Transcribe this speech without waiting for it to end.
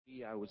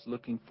tree I was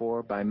looking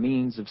for by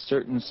means of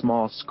certain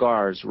small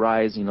scars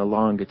rising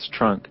along its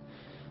trunk,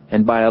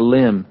 and by a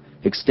limb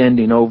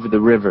extending over the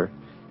river,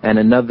 and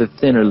another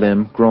thinner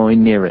limb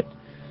growing near it.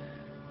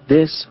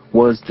 This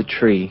was the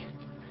tree,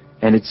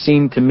 and it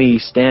seemed to me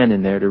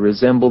standing there to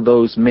resemble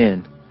those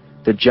men,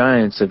 the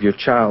giants of your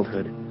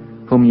childhood,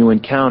 whom you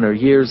encounter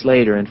years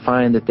later and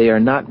find that they are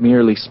not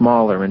merely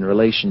smaller in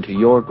relation to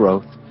your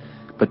growth,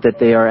 but that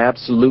they are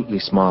absolutely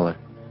smaller,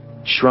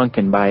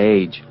 shrunken by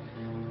age.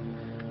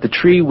 The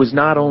tree was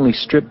not only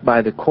stripped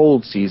by the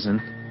cold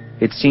season,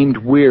 it seemed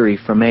weary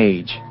from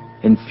age,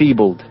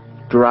 enfeebled,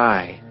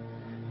 dry.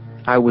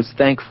 I was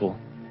thankful,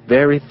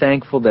 very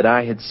thankful that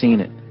I had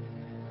seen it.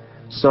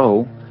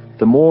 So,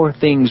 the more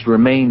things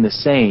remain the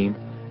same,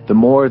 the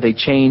more they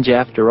change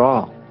after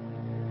all.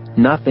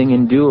 Nothing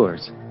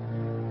endures.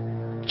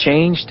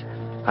 Changed,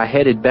 I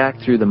headed back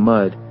through the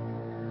mud.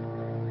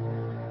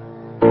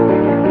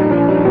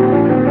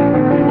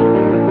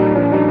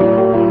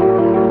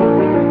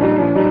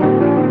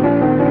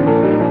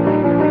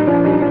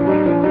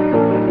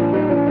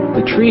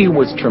 The tree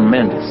was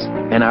tremendous,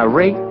 an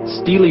irate,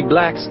 steely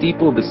black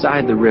steeple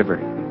beside the river.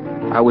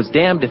 I was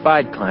damned if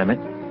I'd climb it.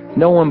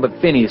 No one but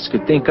Phineas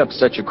could think up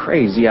such a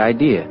crazy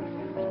idea.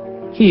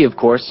 He, of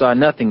course, saw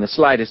nothing the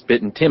slightest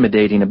bit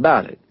intimidating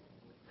about it.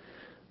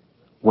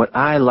 What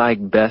I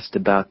like best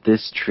about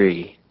this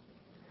tree,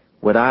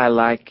 what I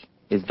like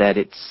is that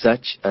it's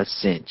such a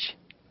cinch.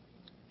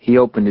 He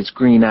opened his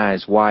green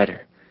eyes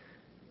wider.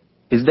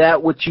 Is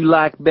that what you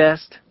like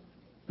best?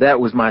 That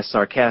was my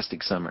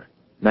sarcastic summer,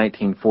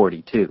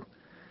 1942.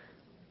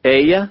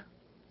 Yeah,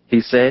 he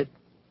said.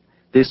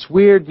 This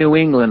weird New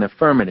England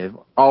affirmative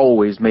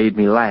always made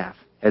me laugh,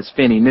 as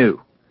Finney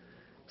knew.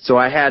 So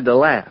I had to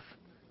laugh,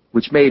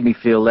 which made me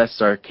feel less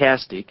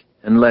sarcastic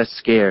and less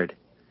scared.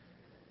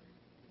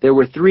 There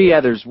were 3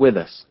 others with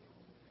us.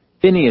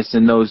 Phineas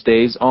in those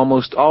days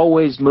almost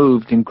always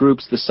moved in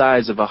groups the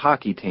size of a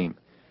hockey team,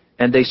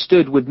 and they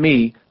stood with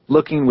me,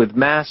 looking with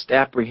masked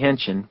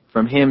apprehension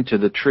from him to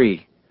the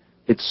tree.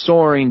 Its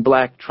soaring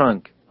black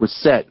trunk was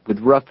set with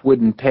rough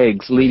wooden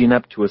pegs leading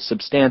up to a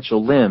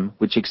substantial limb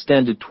which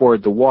extended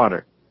toward the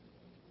water.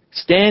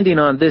 Standing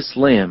on this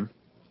limb,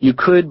 you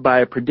could,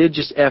 by a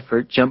prodigious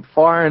effort, jump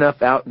far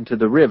enough out into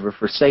the river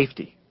for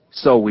safety,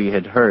 so we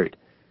had heard.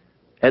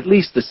 At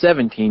least the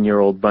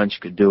 17-year-old bunch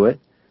could do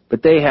it,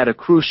 but they had a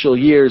crucial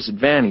year's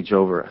advantage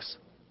over us.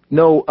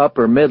 No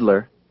upper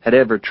middler had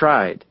ever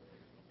tried.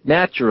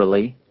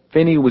 Naturally,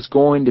 Finney was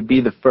going to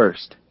be the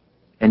first,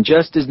 and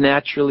just as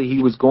naturally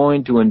he was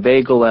going to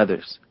inveigle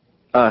others,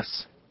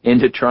 us,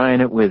 into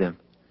trying it with him.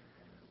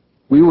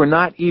 We were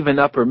not even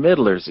upper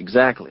middlers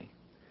exactly,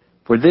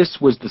 for this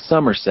was the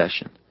summer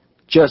session,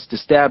 just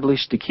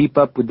established to keep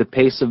up with the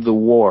pace of the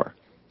war.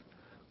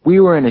 We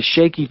were in a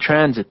shaky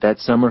transit that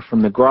summer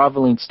from the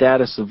groveling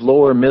status of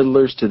lower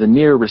middlers to the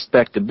near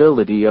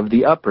respectability of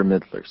the upper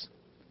middlers.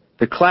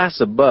 The class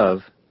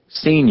above,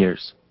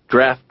 seniors,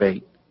 draft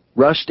bait,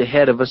 rushed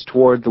ahead of us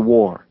toward the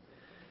war.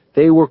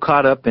 They were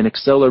caught up in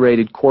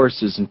accelerated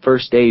courses and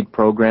first aid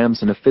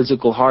programs and a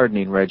physical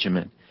hardening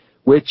regimen,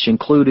 which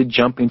included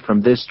jumping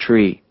from this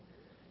tree.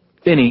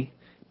 Finney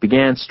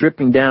began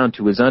stripping down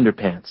to his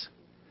underpants.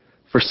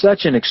 For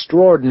such an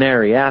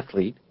extraordinary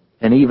athlete,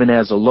 and even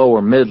as a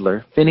lower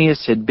middler,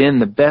 Phineas had been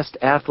the best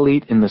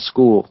athlete in the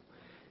school.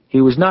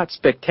 He was not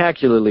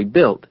spectacularly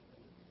built.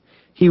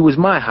 He was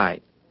my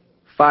height,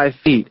 5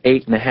 feet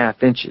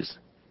 8.5 inches.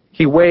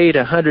 He weighed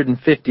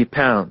 150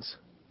 pounds.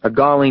 A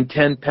galling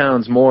 10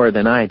 pounds more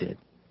than I did.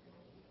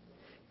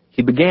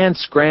 He began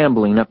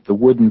scrambling up the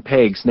wooden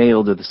pegs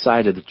nailed to the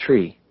side of the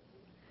tree.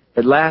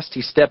 At last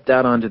he stepped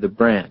out onto the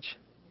branch.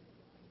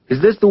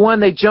 Is this the one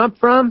they jumped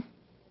from?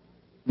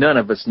 None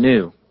of us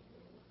knew.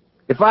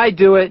 If I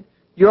do it,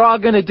 you're all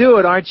going to do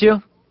it, aren't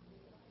you?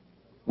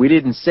 We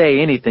didn't say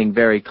anything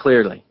very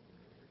clearly.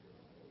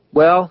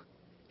 Well,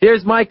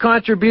 here's my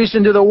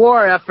contribution to the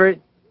war effort.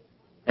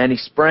 And he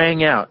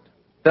sprang out,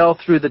 fell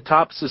through the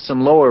tops of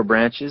some lower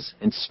branches,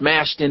 and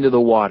smashed into the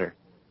water.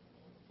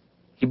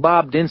 He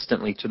bobbed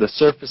instantly to the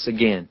surface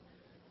again.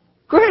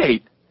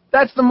 Great!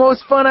 That's the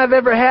most fun I've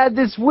ever had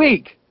this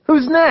week!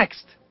 Who's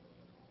next?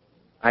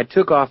 I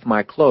took off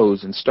my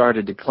clothes and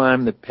started to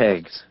climb the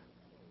pegs.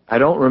 I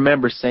don't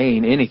remember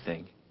saying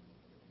anything.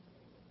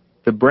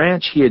 The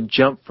branch he had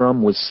jumped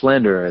from was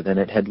slenderer than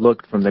it had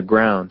looked from the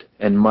ground,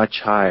 and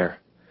much higher.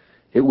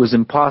 It was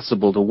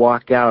impossible to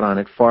walk out on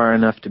it far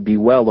enough to be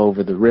well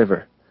over the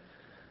river.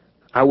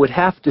 I would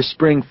have to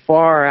spring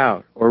far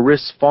out or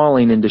risk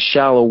falling into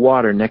shallow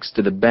water next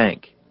to the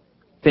bank.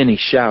 Finney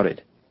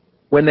shouted.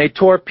 When they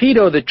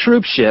torpedo the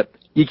troop ship,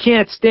 you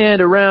can't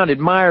stand around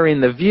admiring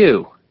the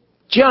view.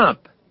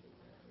 Jump!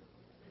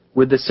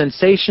 With the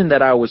sensation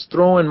that I was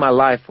throwing my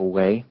life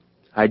away,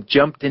 I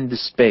jumped into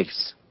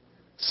space.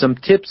 Some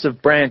tips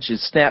of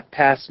branches snapped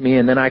past me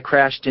and then I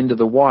crashed into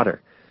the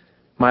water.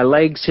 My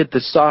legs hit the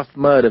soft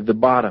mud of the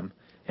bottom,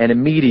 and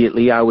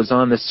immediately I was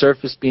on the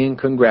surface being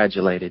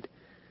congratulated.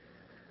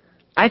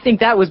 I think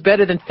that was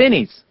better than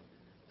Finney's,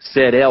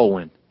 said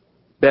Elwyn,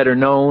 better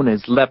known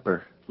as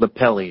Leper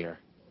Lepellier.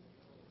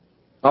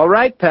 "All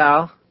right,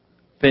 pal,"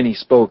 Finney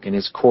spoke in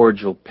his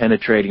cordial,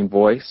 penetrating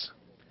voice.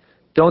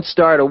 "Don't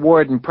start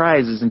awarding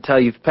prizes until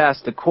you've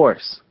passed the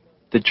course.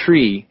 The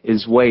tree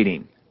is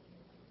waiting."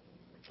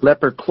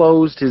 Lepper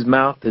closed his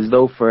mouth as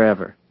though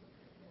forever.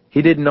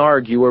 He didn't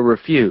argue or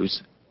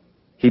refuse.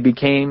 He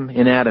became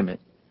inanimate.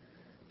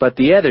 But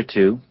the other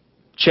two,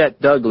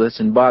 Chet Douglas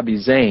and Bobby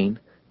Zane,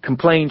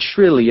 complained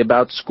shrilly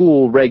about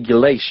school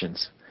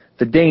regulations,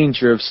 the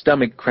danger of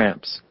stomach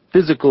cramps,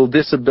 physical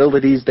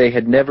disabilities they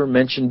had never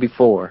mentioned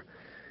before.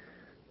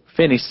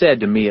 Finney said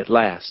to me at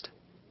last,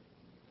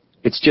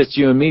 "It's just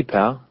you and me,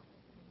 pal."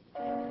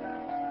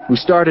 We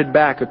started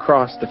back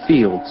across the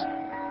fields,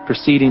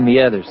 preceding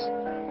the others.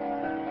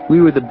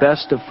 We were the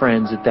best of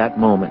friends at that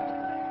moment.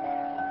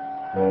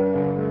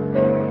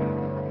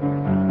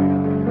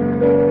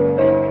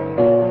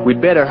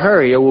 "We'd better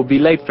hurry or we'll be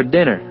late for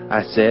dinner,"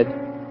 I said.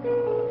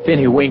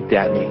 Finney winked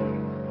at me.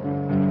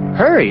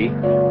 "Hurry?"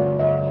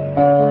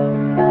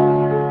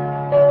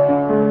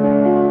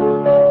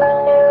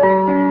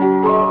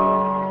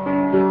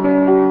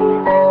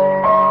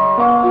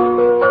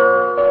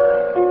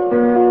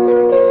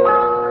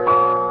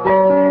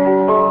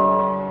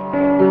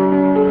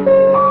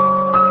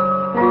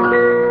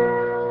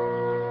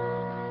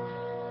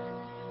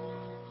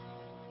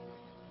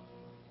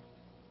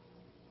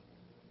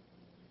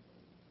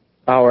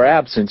 Our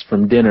absence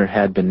from dinner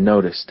had been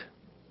noticed.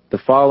 The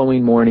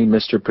following morning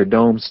Mr.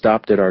 Prudhomme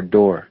stopped at our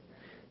door.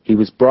 He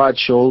was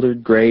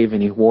broad-shouldered, grave,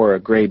 and he wore a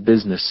gray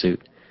business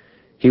suit.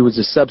 He was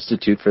a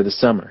substitute for the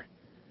summer.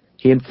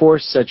 He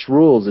enforced such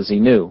rules as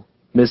he knew.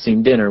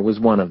 Missing dinner was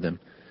one of them.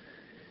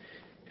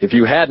 "If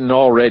you hadn't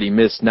already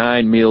missed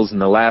 9 meals in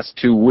the last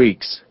 2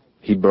 weeks,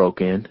 he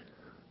broke in.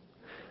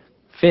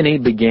 Finney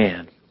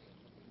began.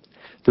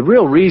 "The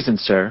real reason,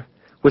 sir,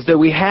 was that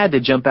we had to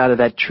jump out of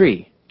that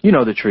tree. You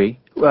know the tree.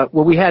 Well,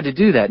 we had to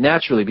do that,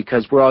 naturally,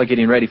 because we're all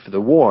getting ready for the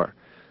war.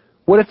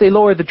 What if they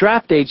lower the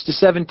draft age to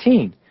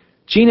 17?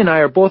 Gene and I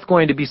are both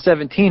going to be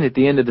 17 at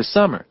the end of the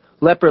summer.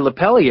 Lepper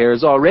Lepellier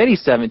is already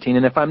 17,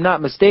 and if I'm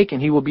not mistaken,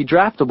 he will be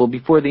draftable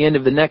before the end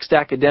of the next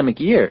academic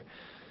year.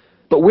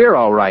 But we're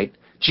all right.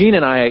 Gene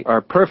and I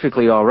are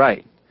perfectly all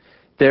right.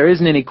 There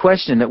isn't any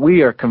question that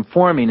we are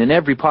conforming in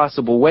every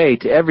possible way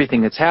to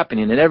everything that's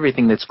happening and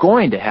everything that's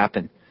going to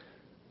happen."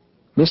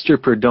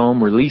 Mr.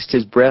 Prudhomme released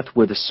his breath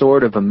with a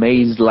sort of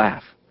amazed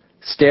laugh,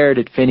 stared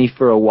at Finney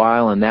for a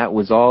while, and that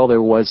was all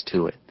there was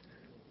to it.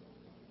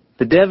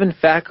 The Devon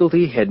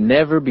faculty had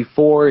never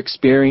before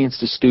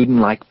experienced a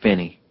student like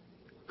Finney,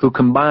 who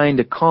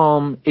combined a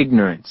calm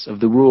ignorance of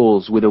the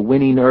rules with a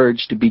winning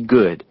urge to be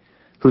good,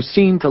 who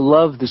seemed to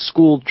love the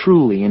school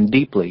truly and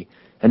deeply,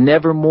 and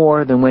never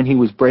more than when he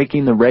was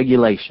breaking the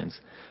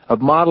regulations, a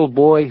model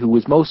boy who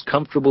was most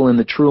comfortable in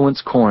the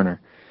truant's corner.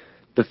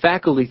 The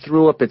faculty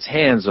threw up its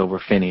hands over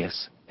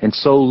Phineas, and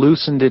so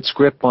loosened its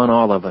grip on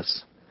all of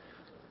us.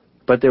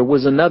 But there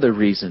was another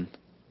reason.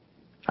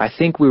 I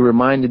think we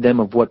reminded them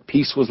of what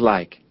peace was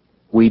like,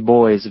 we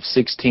boys of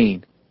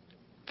 16.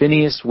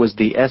 Phineas was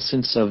the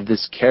essence of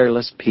this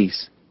careless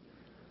peace.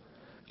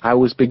 I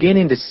was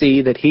beginning to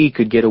see that he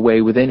could get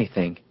away with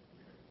anything.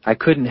 I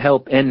couldn't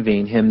help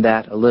envying him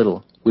that a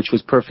little, which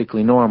was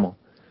perfectly normal.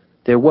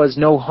 There was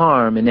no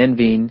harm in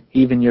envying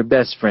even your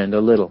best friend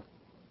a little.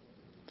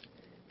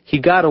 He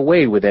got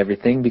away with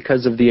everything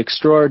because of the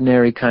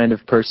extraordinary kind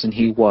of person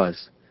he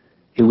was.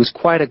 It was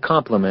quite a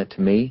compliment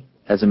to me,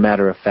 as a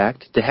matter of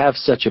fact, to have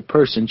such a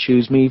person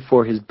choose me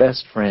for his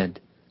best friend.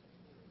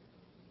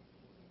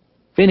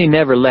 Finney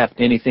never left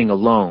anything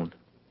alone,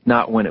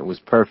 not when it was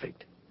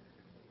perfect.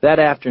 That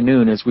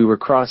afternoon, as we were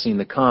crossing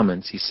the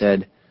commons, he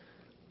said,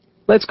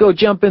 "Let's go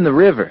jump in the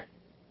river."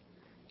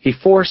 He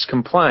forced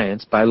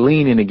compliance by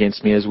leaning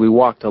against me as we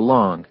walked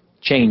along,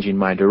 changing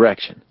my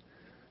direction.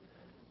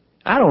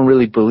 "I don't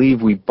really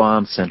believe we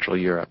bombed Central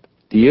Europe.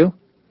 Do you?"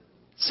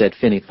 said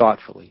Finney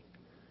thoughtfully.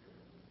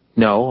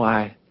 "No,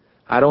 I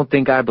don't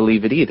think I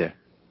believe it either.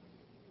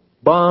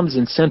 Bombs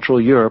in Central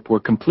Europe were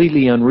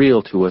completely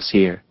unreal to us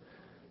here.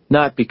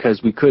 Not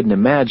because we couldn't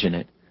imagine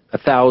it.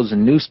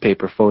 1,000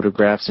 newspaper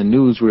photographs and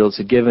newsreels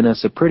had given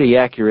us a pretty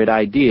accurate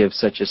idea of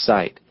such a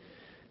sight.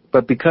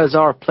 But because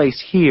our place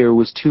here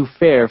was too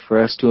fair for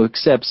us to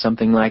accept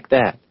something like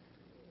that."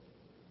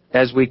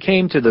 As we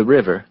came to the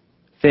river,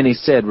 Finney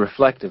said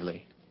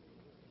reflectively,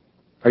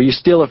 "Are you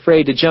still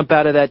afraid to jump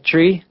out of that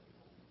tree?"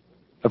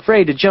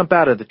 "Afraid to jump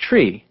out of the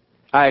tree?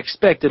 I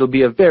expect it'll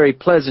be a very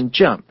pleasant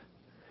jump."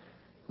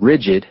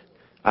 Rigid,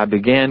 I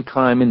began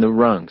climbing the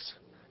rungs,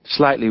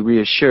 slightly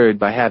reassured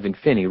by having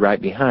Finney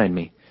right behind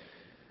me.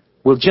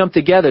 "We'll jump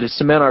together to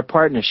cement our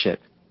partnership,"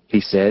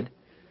 he said.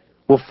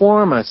 "We'll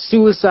form a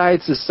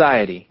suicide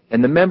society,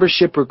 and the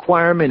membership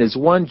requirement is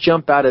 1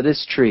 jump out of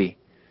this tree.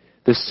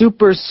 The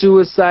Super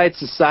Suicide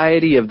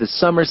Society of the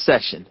summer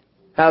session.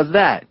 How's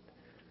that?"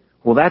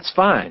 "Well, that's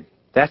fine.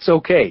 That's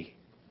okay."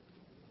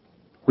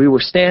 We were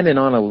standing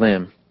on a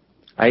limb.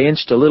 I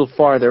inched a little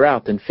farther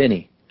out than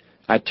Finney.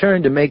 I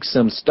turned to make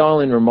some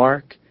stalling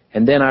remark,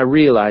 and then I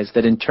realized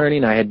that in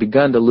turning I had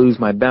begun to lose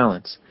my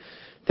balance.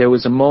 There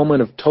was a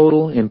moment of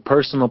total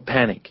impersonal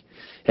panic.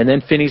 and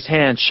then Finney's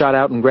hand shot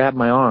out and grabbed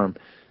my arm.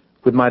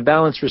 With my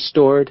balance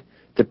restored,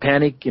 the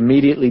panic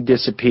immediately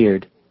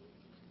disappeared.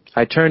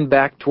 I turned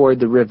back toward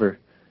the river,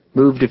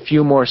 moved a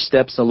few more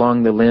steps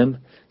along the limb,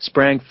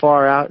 sprang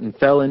far out and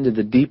fell into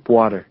the deep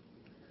water.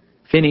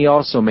 Finney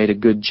also made a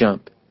good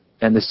jump,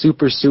 and the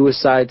Super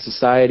Suicide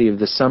Society of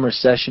the summer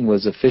session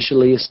was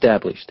officially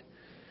established.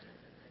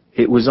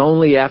 It was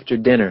only after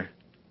dinner,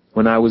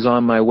 when I was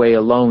on my way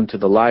alone to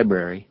the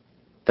library,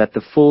 that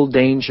the full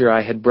danger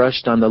I had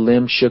brushed on the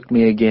limb shook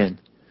me again.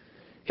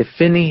 If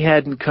Finney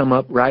hadn't come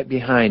up right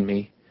behind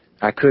me,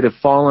 I could have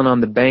fallen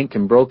on the bank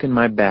and broken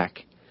my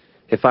back.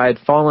 If I had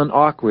fallen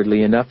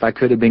awkwardly enough, I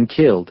could have been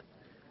killed.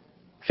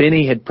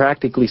 Finney had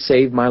practically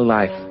saved my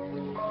life.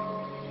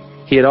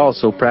 He had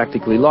also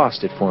practically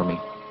lost it for me.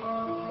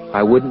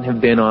 I wouldn't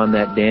have been on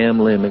that damn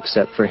limb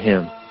except for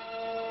him.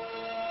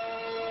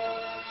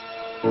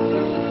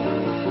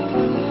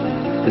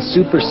 The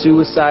Super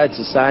Suicide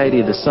Society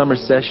of the summer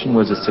session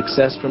was a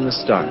success from the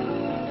start.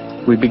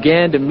 We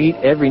began to meet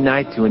every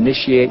night to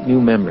initiate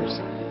new members.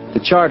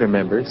 The charter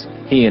members,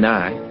 he and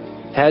I,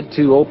 had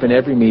to open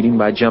every meeting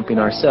by jumping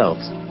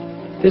ourselves.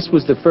 This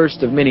was the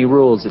first of many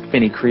rules that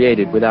Finney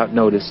created without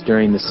notice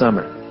during the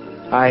summer.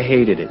 I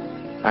hated it.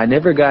 I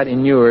never got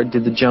inured to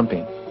the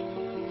jumping.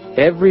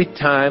 Every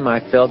time I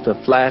felt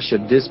a flash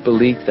of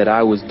disbelief that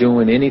I was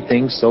doing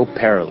anything so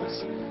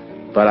perilous.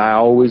 But I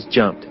always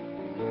jumped.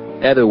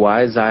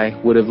 Otherwise, I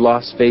would have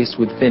lost face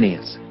with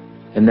Phineas,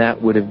 and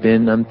that would have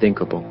been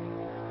unthinkable.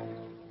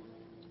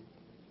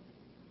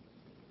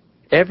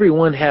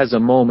 Everyone has a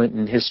moment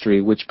in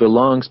history which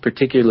belongs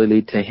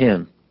particularly to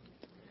him.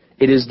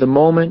 It is the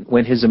moment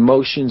when his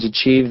emotions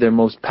achieve their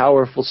most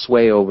powerful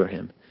sway over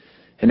him.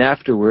 And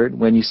afterward,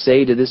 when you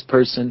say to this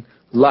person,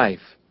 life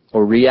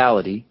or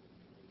reality,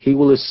 he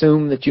will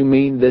assume that you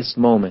mean this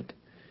moment,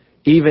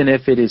 even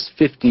if it is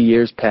 50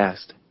 years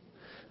past.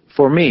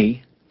 For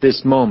me,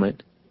 this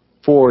moment,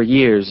 4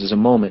 years is a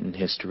moment in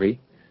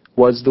history,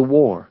 was the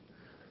war.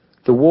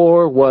 The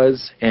war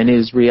was and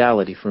is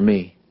reality for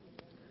me.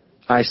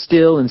 I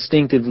still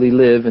instinctively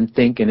live and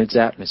think in its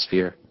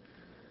atmosphere.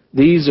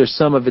 These are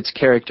some of its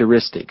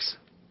characteristics.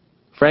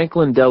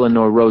 Franklin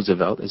Delano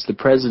Roosevelt is the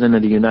President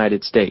of the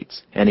United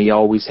States, and he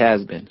always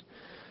has been.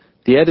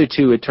 The other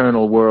two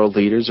eternal world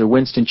leaders are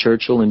Winston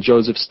Churchill and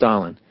Joseph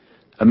Stalin.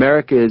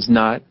 America is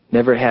not,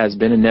 never has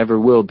been, and never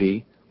will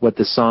be what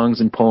the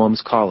songs and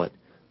poems call it,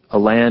 a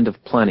land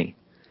of plenty.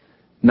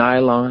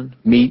 Nylon,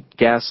 meat,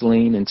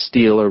 gasoline, and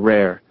steel are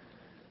rare.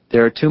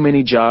 There are too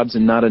many jobs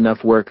and not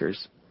enough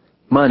workers.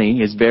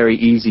 Money is very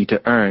easy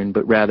to earn,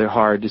 but rather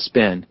hard to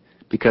spend,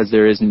 because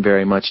there isn't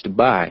very much to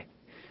buy.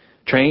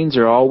 Trains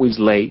are always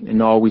late and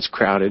always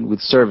crowded with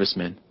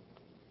servicemen.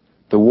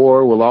 The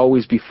war will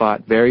always be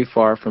fought very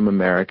far from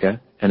America,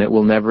 and it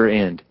will never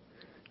end.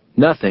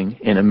 Nothing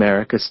in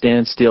America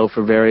stands still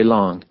for very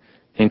long,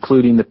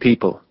 including the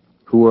people,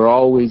 who are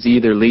always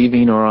either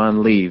leaving or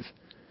on leave.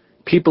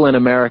 People in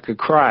America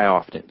cry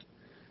often.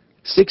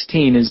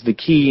 16 is the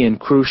key and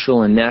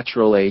crucial and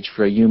natural age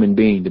for a human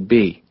being to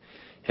be,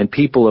 and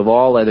people of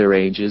all other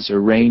ages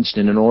are ranged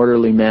in an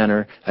orderly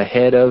manner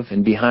ahead of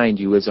and behind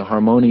you as a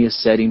harmonious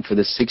setting for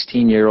the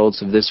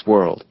 16-year-olds of this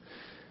world.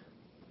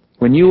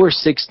 When you are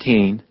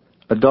 16,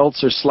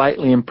 adults are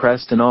slightly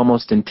impressed and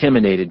almost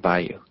intimidated by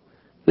you.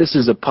 This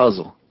is a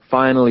puzzle,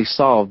 finally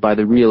solved by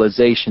the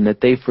realization that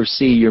they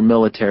foresee your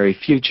military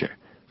future,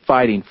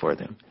 fighting for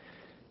them.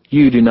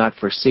 You do not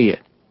foresee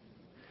it.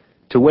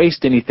 To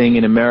waste anything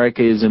in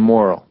America is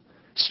immoral.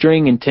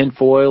 String and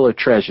tinfoil are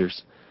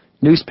treasures.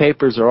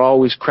 Newspapers are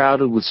always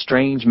crowded with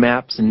strange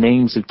maps and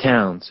names of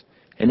towns,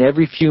 and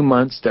every few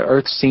months the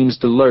earth seems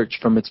to lurch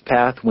from its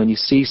path when you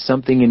see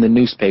something in the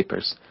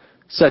newspapers,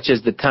 such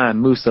as the time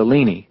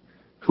Mussolini,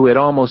 who had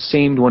almost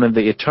seemed one of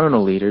the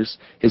eternal leaders,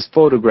 is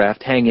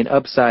photographed hanging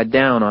upside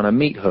down on a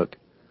meat hook.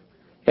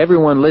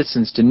 Everyone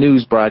listens to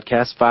news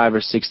broadcasts 5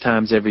 or 6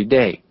 times every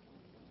day.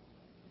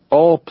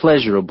 All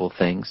pleasurable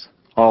things,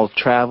 all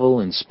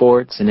travel and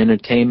sports and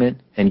entertainment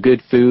and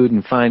good food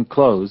and fine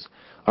clothes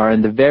are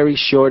in the very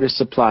shortest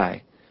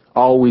supply,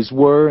 always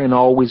were and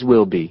always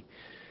will be.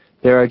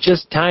 There are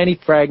just tiny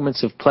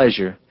fragments of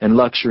pleasure and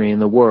luxury in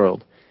the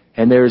world,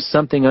 and there is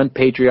something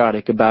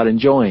unpatriotic about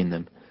enjoying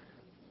them.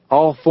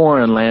 All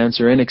foreign lands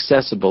are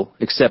inaccessible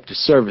except to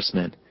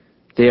servicemen.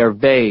 They are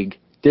vague,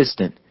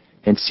 distant,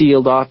 and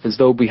sealed off as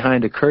though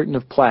behind a curtain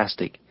of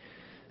plastic.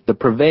 The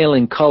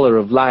prevailing color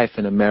of life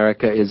in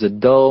America is a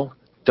dull,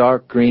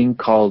 dark green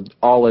called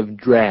olive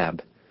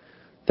drab.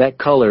 That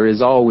color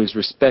is always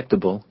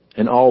respectable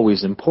and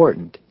always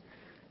important.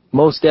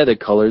 Most other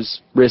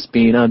colors risk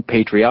being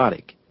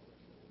unpatriotic.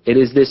 It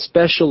is this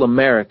special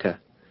America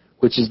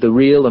which is the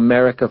real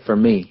America for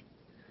me.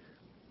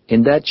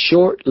 In that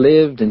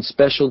short-lived and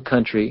special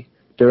country,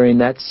 during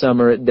that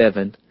summer at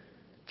Devon,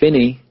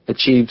 Finney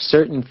achieved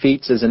certain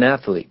feats as an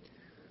athlete.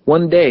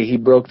 One day he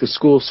broke the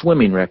school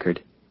swimming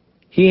record.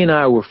 He and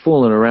I were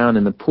fooling around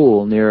in the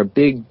pool near a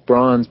big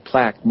bronze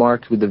plaque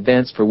marked with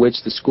events for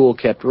which the school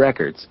kept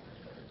records.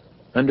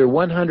 Under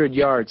 100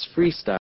 yards freestyle,